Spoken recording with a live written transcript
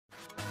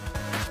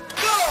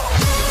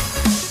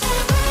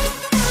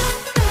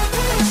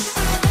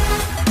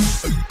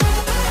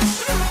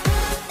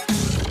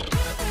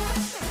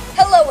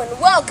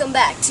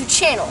welcome back to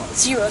Channel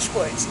Zero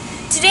Sports.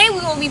 Today we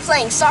will be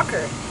playing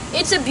soccer.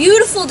 It's a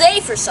beautiful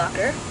day for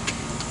soccer.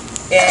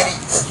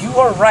 And you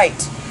are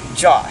right,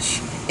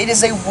 Josh. It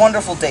is a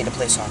wonderful day to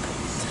play soccer.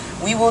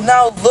 We will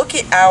now look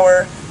at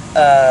our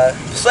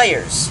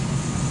players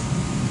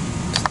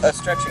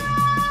stretching.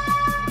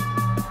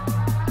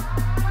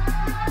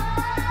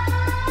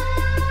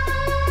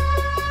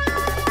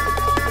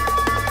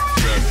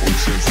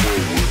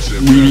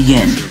 We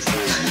begin.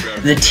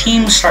 The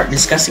teams start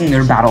discussing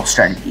their battle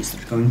strategies.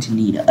 They're going to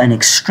need an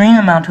extreme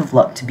amount of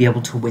luck to be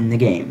able to win the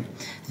game.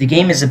 The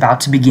game is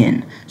about to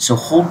begin, so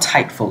hold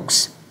tight,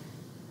 folks.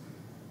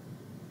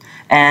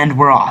 And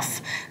we're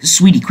off.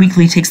 Sweetie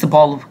quickly takes the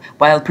ball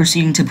while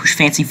proceeding to push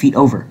Fancy Feet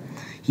over.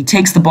 He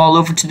takes the ball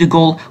over to the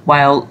goal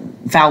while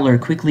Fowler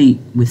quickly,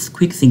 with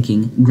quick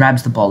thinking,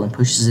 grabs the ball and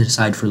pushes it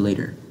aside for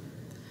later.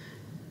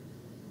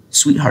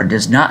 Sweetheart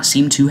does not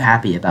seem too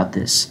happy about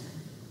this.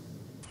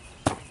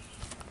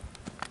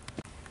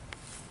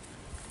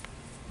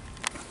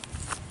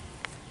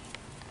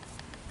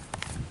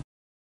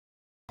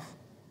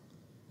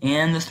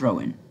 And the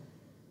throw-in.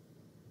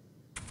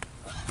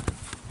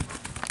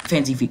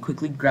 Fancy Feet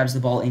quickly grabs the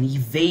ball and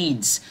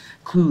evades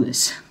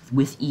Clueless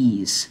with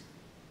ease.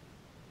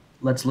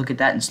 Let's look at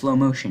that in slow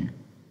motion.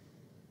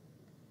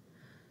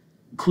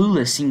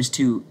 Clueless seems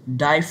to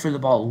dive for the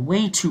ball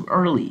way too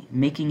early,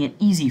 making it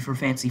easy for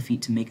Fancy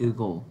Feet to make a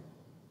goal.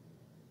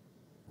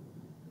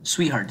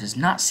 Sweetheart does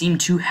not seem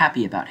too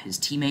happy about his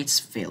teammates'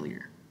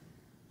 failure.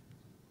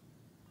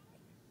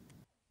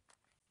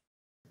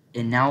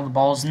 And now the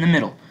ball's in the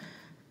middle.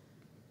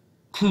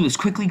 Clueless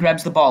quickly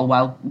grabs the ball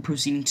while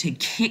proceeding to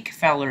kick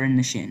Fowler in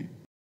the shin.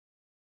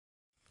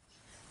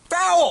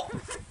 Foul!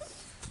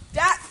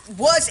 That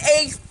was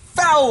a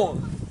foul!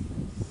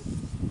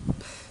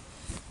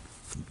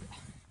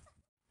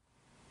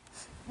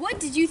 What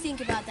did you think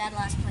about that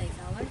last play,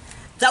 Fowler?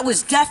 That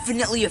was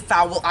definitely a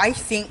foul. I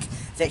think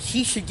that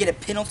he should get a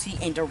penalty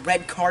and a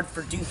red card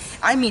for doing.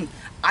 I mean,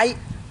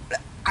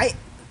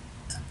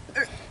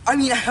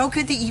 how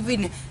could they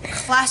even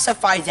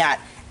classify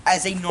that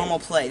as a normal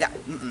play? That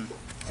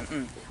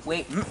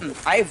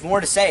I have more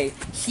to say.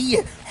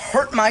 He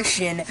hurt my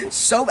shin,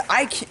 so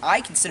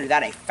I consider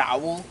that a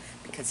foul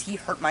because he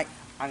hurt my.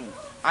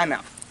 I'm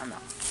out.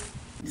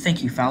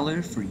 Thank you,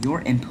 Fowler, for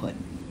your input.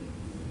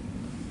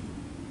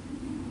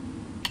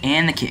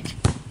 And the kick.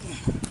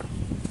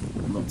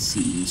 Let's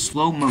see in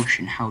slow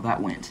motion how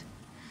that went.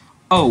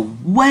 Oh,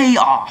 way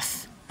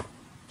off!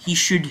 He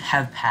should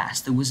have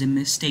passed. There was a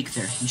mistake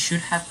there. He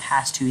should have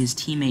passed to his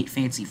teammate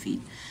Fancy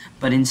Feet,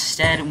 but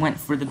instead went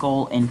for the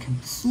goal and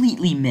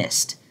completely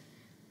missed.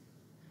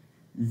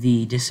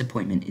 The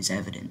disappointment is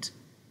evident.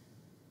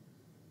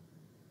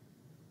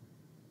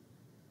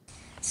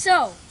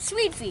 So,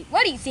 Sweet Feet,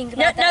 what do you think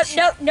about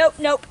that?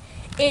 Nope.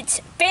 It's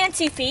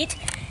Fancy Feet.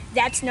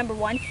 That's number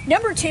one.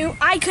 Number two,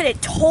 I could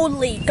have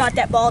totally got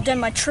that ball, done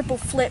my triple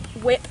flip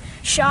whip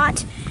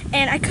shot,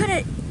 and I could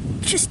have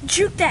just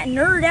juked that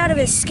nerd out of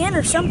his skin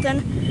or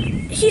something.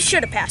 He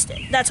should have passed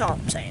it. That's all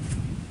I'm saying.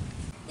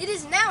 It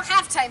is now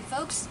halftime,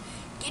 folks.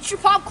 Get your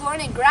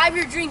popcorn and grab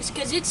your drinks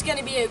because it's going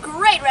to be a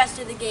great rest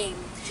of the game.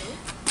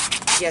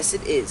 Yes,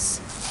 it is.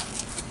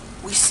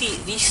 We see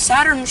the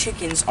Saturn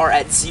chickens are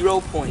at 0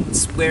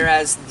 points,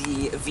 whereas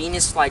the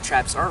Venus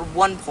flytraps are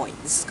 1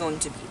 point. This is going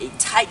to be a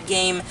tight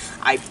game.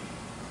 I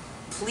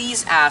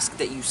please ask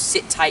that you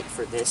sit tight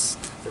for this,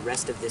 the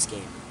rest of this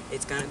game.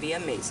 It's going to be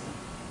amazing.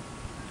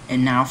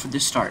 And now for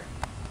the start.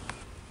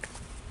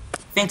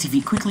 Fancy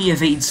Feet quickly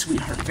evades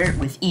Sweetheart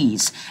with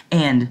ease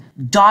and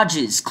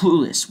dodges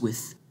Clueless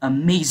with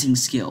amazing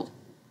skill.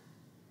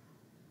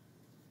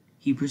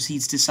 He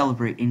proceeds to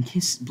celebrate and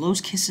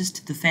blows kisses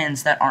to the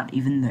fans that aren't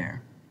even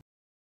there.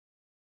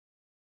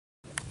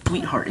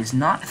 Sweetheart is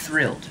not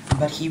thrilled,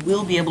 but he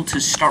will be able to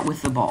start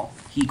with the ball.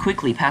 He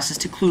quickly passes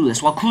to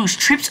Clueless, while Clueless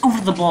trips over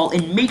the ball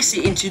and makes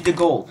it into the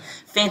goal.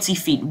 Fancy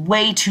Feet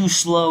way too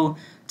slow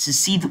to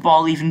see the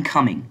ball even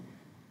coming.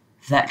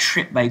 That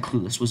trip by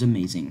Clueless was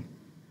amazing.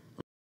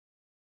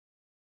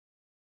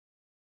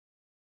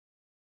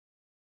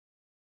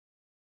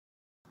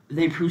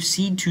 They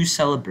proceed to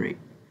celebrate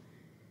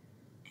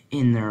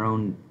in their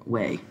own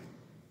way.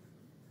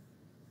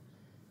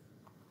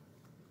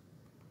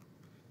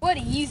 What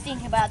do you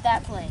think about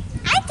that play?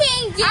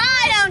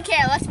 I don't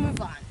care. Let's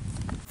move on.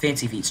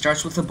 Fancy Feet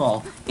starts with the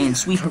ball, and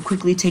Sweetheart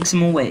quickly takes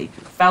him away.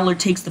 Fowler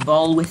takes the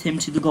ball with him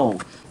to the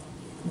goal.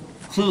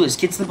 Clueless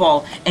gets the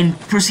ball and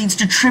proceeds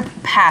to trip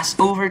pass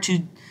over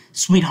to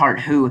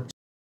Sweetheart, who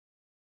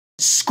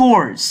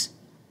scores.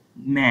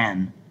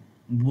 Man,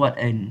 what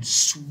a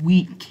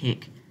sweet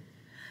kick.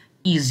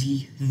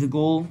 Easy. The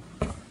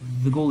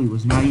goalie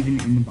was not even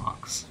in the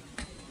box.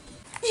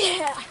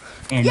 Yeah.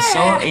 And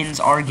so ends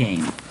our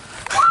game.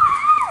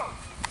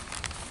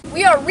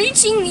 We are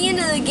reaching the end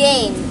of the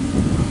game.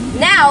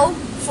 Now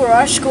for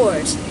our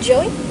scores.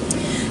 Joey?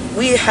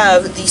 We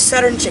have the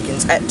Saturn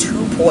chickens at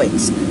 2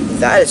 points.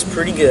 That is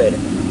pretty good.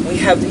 We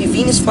have the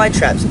Venus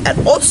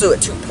flytraps also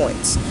at 2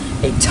 points.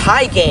 A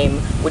tie game,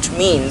 which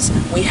means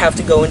we have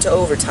to go into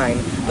overtime,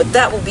 but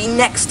that will be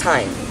next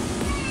time.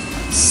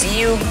 see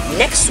you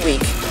next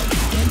week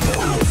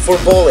for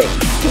bowling.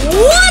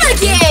 What